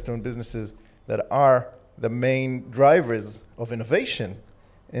cornerstone businesses that are the main drivers of innovation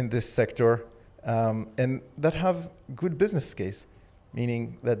in this sector, and that have good business case,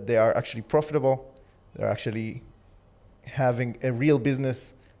 meaning that they are actually profitable, they're actually having a real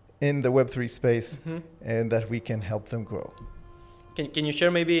business in the Web3 space, and that we can help them grow. Can you share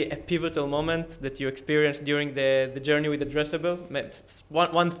maybe a pivotal moment that you experienced during the journey with Addressable?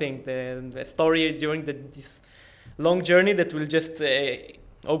 One thing, the story during this long journey that will just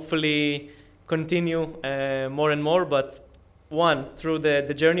hopefully continue more and more, but through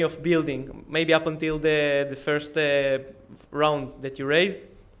the journey of building, maybe up until the first round that you raised,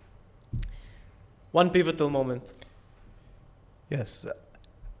 one pivotal moment. Yes,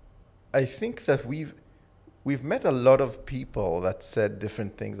 I think that we've met a lot of people that said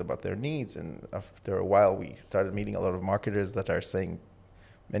different things about their needs, and after a while we started meeting a lot of marketers that are saying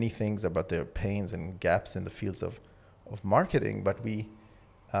many things about their pains and gaps in the fields of marketing, but we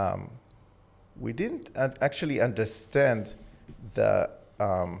didn't actually understand the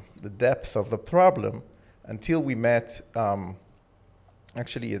depth of the problem until we met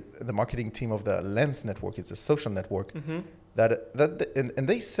actually the marketing team of the Lens network. It's a social network. And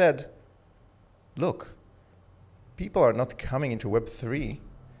they said, look, people are not coming into Web3,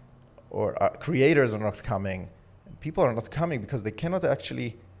 or creators are not coming. People are not coming because they cannot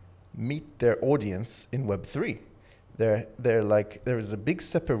actually meet their audience in Web3. They're like, there is a big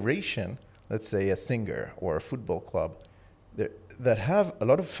separation, let's say a singer or a football club that have a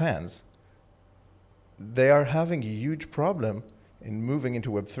lot of fans. They are having a huge problem in moving into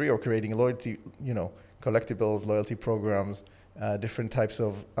Web3 or creating loyalty, collectibles, loyalty programs, different types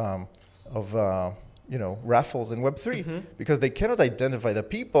of raffles in Web3, because they cannot identify the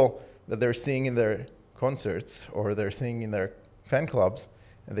people that they're seeing in their concerts or they're seeing in their fan clubs,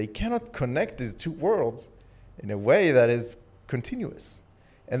 and they cannot connect these two worlds in a way that is continuous.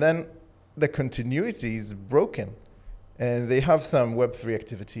 And then the continuity is broken, and they have some Web3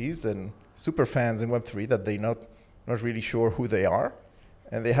 activities and super fans in Web3 that they're not really sure who they are,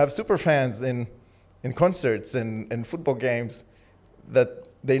 and they have super fans in concerts and football games that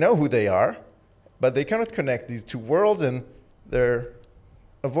they know who they are, but they cannot connect these two worlds, and they're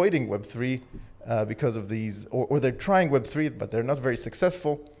avoiding Web3 because of these, or they're trying Web3, but they're not very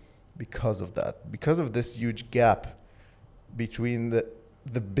successful because of that, because of this huge gap between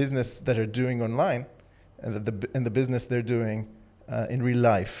the business that are doing online and the business they're doing in real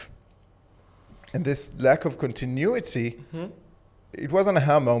life. And this lack of continuity, it was an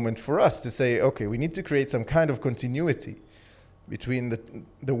aha moment for us to say, okay, we need to create some kind of continuity between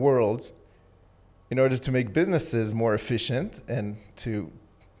the worlds in order to make businesses more efficient and to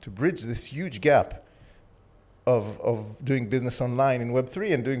bridge this huge gap of doing business online in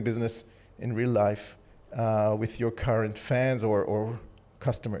Web3 and doing business in real life with your current fans or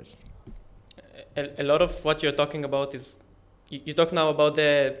customers. A lot of what you're talking about is, you talk now about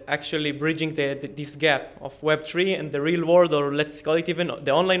actually bridging this gap of Web3 and the real world, or let's call it even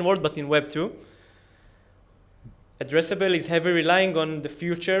the online world, but in Web2. Addressable is heavily relying on the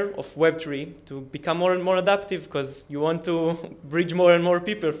future of Web3 to become more and more adaptive, because you want to bridge more and more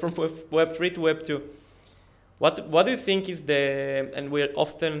people from Web3 to Web2. What do you think is and we're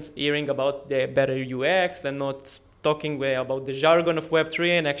often hearing about the better UX and not talking about the jargon of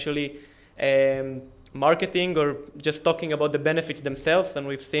Web3 and actually marketing, or just talking about the benefits themselves. And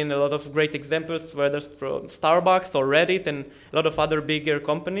we've seen a lot of great examples, whether it's from Starbucks or Reddit and a lot of other bigger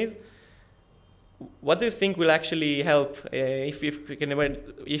companies. What do you think will actually help, if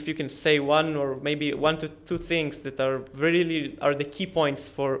you can say one or maybe 1 to 2 things that are really the key points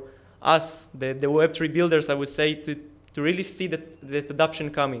for us, the Web3 builders, I would say, to really see that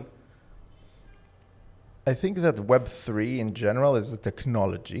adoption coming? I think that Web3 in general is a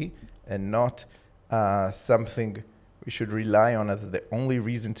technology and not something we should rely on as the only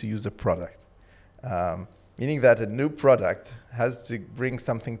reason to use a product. Meaning that a new product has to bring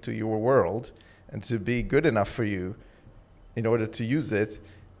something to your world and to be good enough for you in order to use it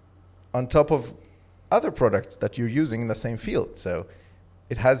on top of other products that you're using in the same field. So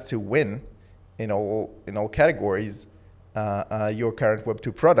it has to win in all categories, your current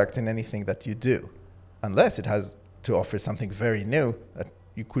Web2 product in anything that you do, unless it has to offer something very new that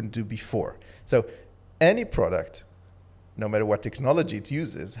you couldn't do before. So any product, no matter what technology it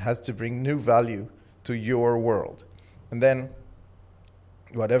uses, has to bring new value to your world. And then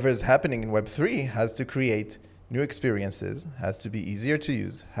whatever is happening in Web3 has to create new experiences, has to be easier to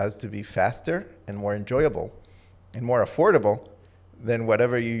use, has to be faster and more enjoyable and more affordable than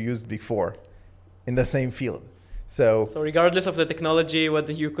whatever you used before in the same field. So regardless of the technology,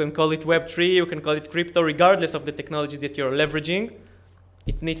 whether you can call it Web3, you can call it crypto, regardless of the technology that you're leveraging,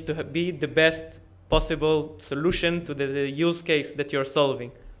 it needs to be the best possible solution to the use case that you're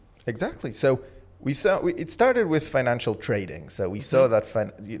solving. Exactly. So it started with financial trading. So we saw that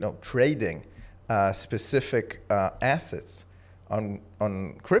trading specific assets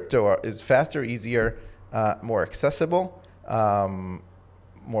on crypto is faster, easier, more accessible,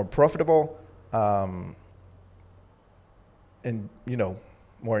 more profitable, and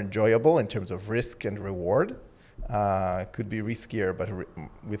more enjoyable in terms of risk and reward. Could be riskier, but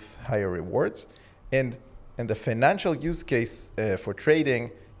with higher rewards. And the financial use case for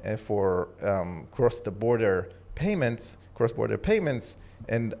trading, for cross-border payments,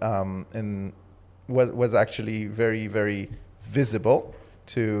 and was actually very, very visible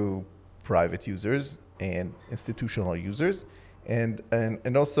to private users and institutional users, and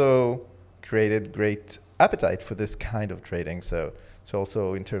also created great appetite for this kind of trading. So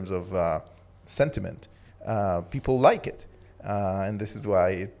also in terms of sentiment, people like it, and this is why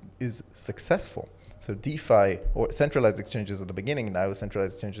it is successful. So DeFi, or centralized exchanges at the beginning, now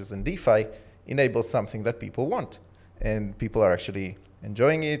centralized exchanges in DeFi, enables something that people want, and people are actually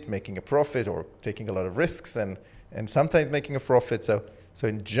enjoying it, making a profit, or taking a lot of risks, and sometimes making a profit. So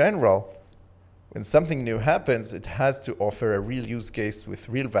in general, when something new happens, it has to offer a real use case with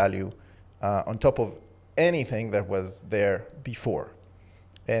real value on top of anything that was there before.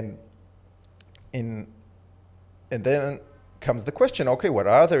 And then comes the question, okay, what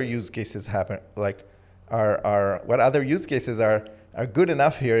other use cases happen? Like, what other use cases are good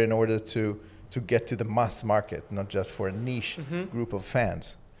enough here in order to get to the mass market, not just for a niche group of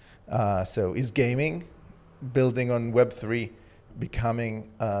fans? So is gaming, building on Web3,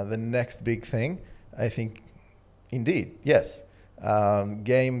 becoming the next big thing? I think, indeed, yes.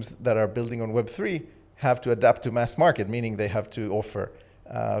 Games that are building on Web3 have to adapt to mass market, meaning they have to offer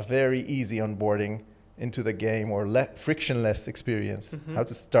very easy onboarding into the game, or frictionless experience. How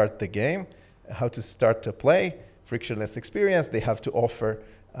to start the game, how to start to play, frictionless experience. They have to offer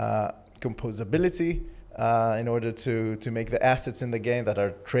composability in order to make the assets in the game that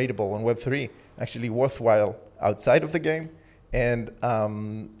are tradable on Web3 actually worthwhile outside of the game. And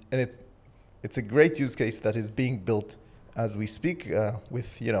it's a great use case that is being built as we speak,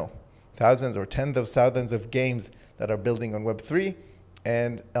 with thousands or tens of thousands of games that are building on Web3,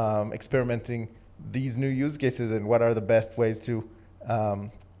 and experimenting these new use cases and what are the best ways to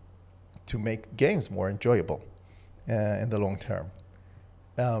make games more enjoyable in the long term.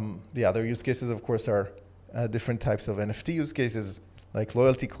 The other use cases, of course, are different types of NFT use cases, like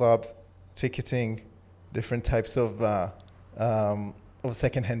loyalty clubs, ticketing, different types of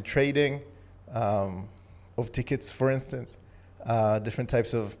secondhand trading, of tickets, for instance, different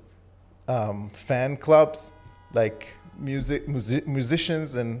types of fan clubs, like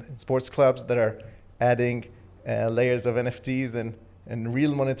musicians and sports clubs that are adding layers of NFTs and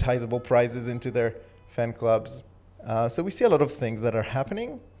real monetizable prizes into their fan clubs. So we see a lot of things that are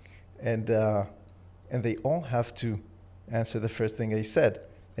happening, and they all have to answer the first thing I said.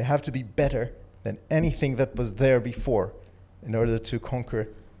 They have to be better than anything that was there before in order to conquer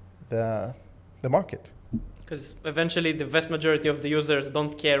the market. Because eventually the vast majority of the users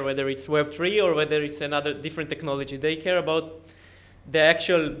don't care whether it's Web3 or whether it's another different technology. They care about the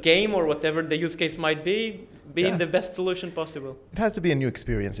actual game, or whatever the use case might be, being the best solution possible. It has to be a new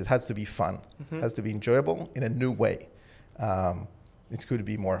experience. It has to be fun. It has to be enjoyable in a new way. It could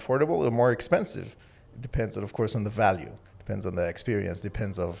be more affordable or more expensive. It depends, of course, on the value. Depends on the experience.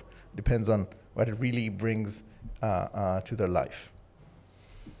 Depends on what it really brings to their life.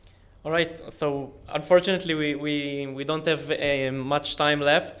 All right. So unfortunately, we don't have much time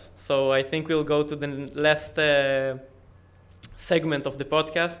left. So I think we'll go to the last segment of the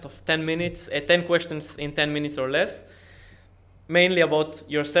podcast of 10 minutes, 10 questions in 10 minutes or less, mainly about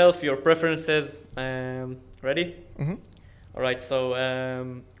yourself, your preferences. Ready? Mm-hmm. All right. So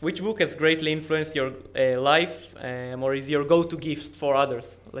which book has greatly influenced your life, or is your go-to gift for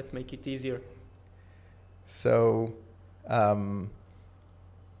others? Let's make it easier. So I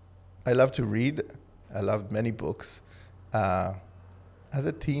love to read. I loved many books. As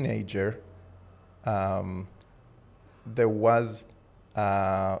a teenager, there was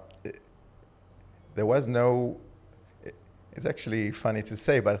no, it's actually funny to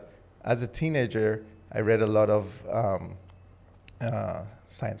say, but as a teenager, I read a lot of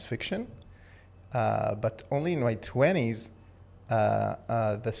science fiction, but only in my 20s,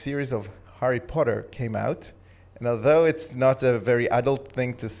 the series of Harry Potter came out. And although it's not a very adult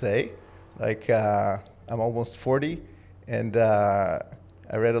thing to say, like I'm almost 40, and I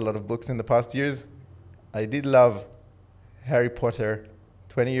read a lot of books in the past years, I did love Harry Potter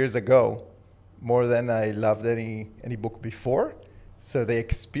 20 years ago more than I loved any book before. So the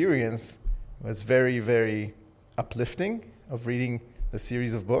experience was very, very uplifting of reading the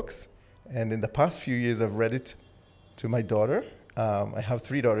series of books. And in the past few years, I've read it to my daughter. I have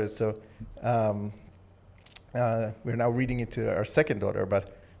 3 daughters, so we're now reading it to our second daughter,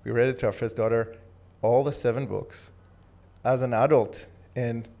 but we read it to our first daughter, all the 7 books, as an adult.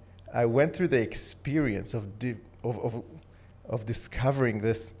 And I went through the experience of discovering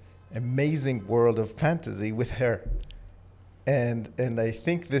this amazing world of fantasy with her. And I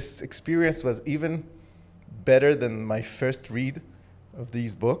think this experience was even better than my first read of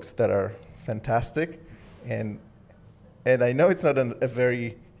these books that are fantastic. And I know it's not a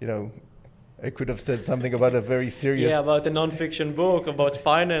very, I could have said something about a very serious... Yeah, about a non-fiction book, about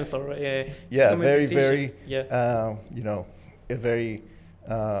finance or... very, very, a very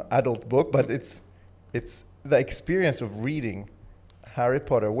adult book, but it's it's the experience of reading Harry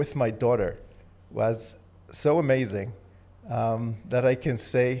Potter with my daughter was so amazing that I can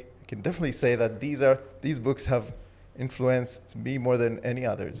definitely say that these books have influenced me more than any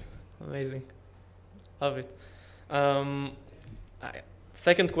others. Amazing. Love it.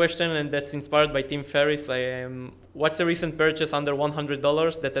 Second question, and that's inspired by Tim Ferriss. What's a recent purchase under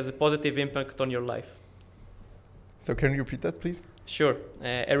 $100 that has a positive impact on your life? So can you repeat that, please? Sure.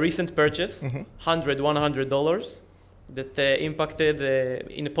 A recent purchase, $100 that impacted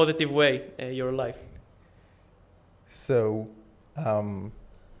in a positive way your life. So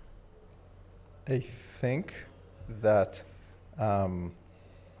I think that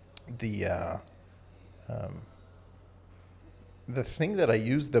the thing that I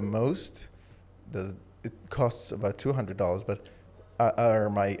use the most, it costs about $200, but are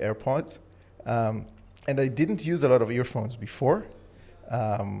my AirPods. And I didn't use a lot of earphones before,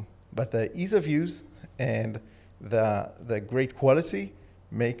 but the ease of use and the great quality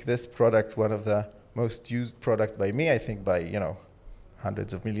make this product one of the most used products by me, I think by,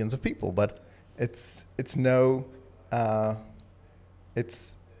 hundreds of millions of people. But it's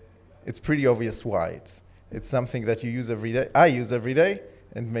pretty obvious why. It's something that you use every day. I use every day,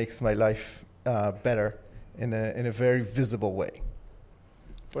 and makes my life better in a very visible way.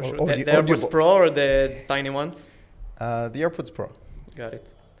 For sure. The AirPods Pro or the tiny ones? The AirPods Pro. Got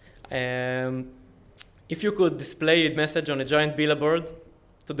it. If you could display a message on a giant billboard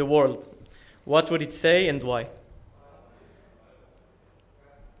to the world, what would it say and why?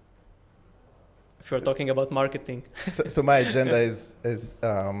 If you're talking about marketing. So my agenda is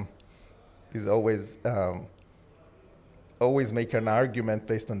always make an argument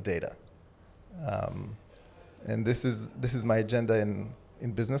based on data, and this is my agenda in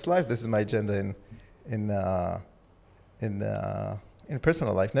business life. This is my agenda in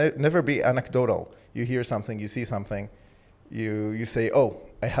personal life. Never be anecdotal. You hear something, you see something, you say, "Oh,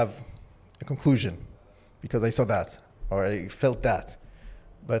 I have a conclusion because I saw that or I felt that."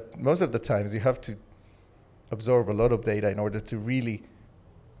 But most of the times, you have to absorb a lot of data in order to really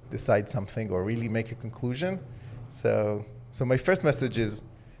decide something or really make a conclusion. So my first message is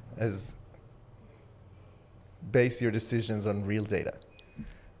base your decisions on real data.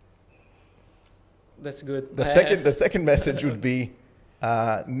 That's good. The second message would be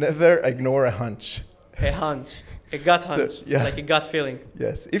never ignore a hunch. A hunch, a gut hunch, So, yeah. like a gut feeling.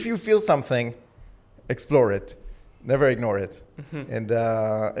 Yes, if you feel something, explore it. Never ignore it. Mm-hmm. And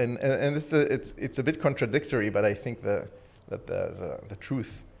it's a bit contradictory, but I think that the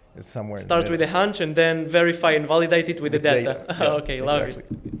truth is somewhere. Start with a hunch and then verify and validate it with the data. Yeah, Okay, love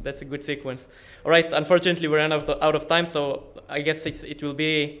exactly. it. That's a good sequence. All right, unfortunately we ran out of time, so I guess it will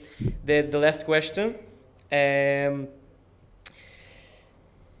be the last question.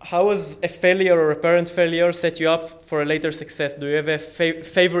 How has a failure or apparent failure set you up for a later success? Do you have a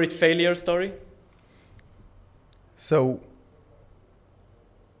favorite failure story? So,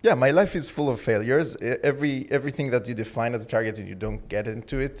 yeah, my life is full of failures. Everything that you define as a target and you don't get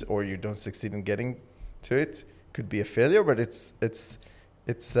into it, or you don't succeed in getting to it, could be a failure. But I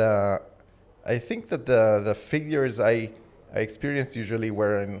think that the failures I experienced usually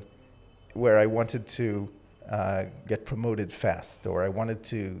were where I wanted to get promoted fast, or I wanted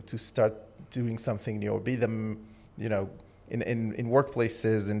to start doing something new, or be them, in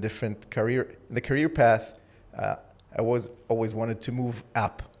workplaces, in different in the career path. I always wanted to move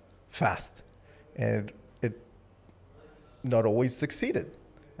up fast, and it not always succeeded.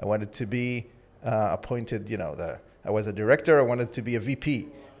 I wanted to be appointed, I was a director, I wanted to be a VP.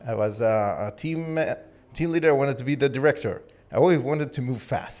 I was a team leader, I wanted to be the director. I always wanted to move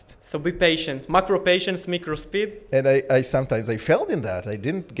fast. So be patient. Macro patience, micro speed. And I sometimes failed in that. I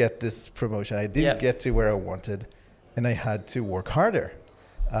didn't get this promotion. I didn't get to where I wanted, and I had to work harder.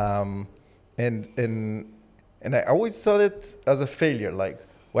 And I always saw it as a failure. Like,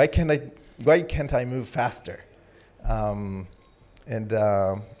 why can't I move faster? And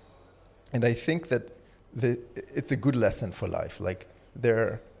I think that it's a good lesson for life. Like,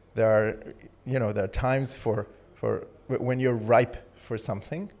 there are times for when you're ripe for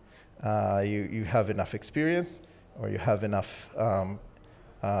something, you have enough experience, or you have enough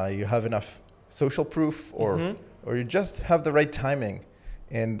social proof, or you just have the right timing,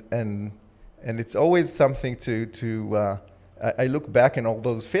 and it's always something to I look back in all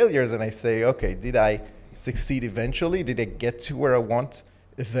those failures and I say, okay, did I succeed eventually? Did I get to where I want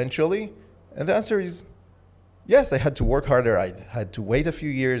eventually? And the answer is yes. I had to work harder. I had to wait a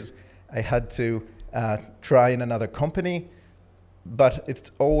few years. I had to try in another company, but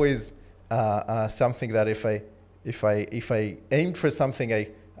it's always something that if I aimed for something,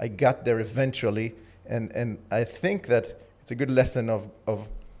 I got there eventually, And I think that it's a good lesson of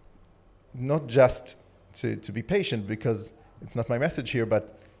not just to be patient, because it's not my message here,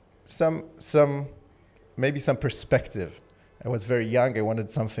 but maybe some perspective. I was very young. I wanted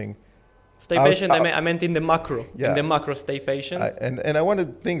something. Stay patient. I meant in the macro. Yeah. In the macro, stay patient. And I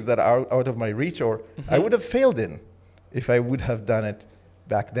wanted things that are out of my reach, or I would have failed in if I would have done it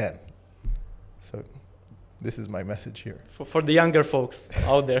back then. So this is my message here. For the younger folks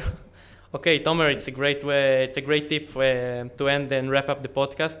out there. Okay, Tomer, it's a great tip to end and wrap up the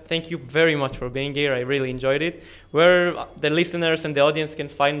podcast. Thank you very much for being here. I really enjoyed it. Where the listeners and the audience can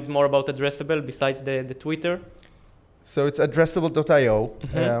find more about Addressable besides the Twitter? So it's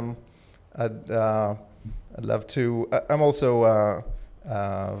addressable.io. I'd love to. I'm also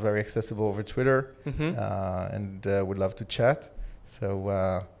very accessible over Twitter, and would love to chat.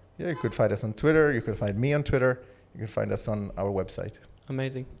 So you could find us on Twitter. You can find me on Twitter. You can find us on our website.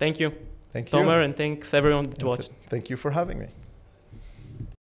 Amazing. Thank you. Thank you. Tomer, and thanks everyone that watched. Thank you for having me.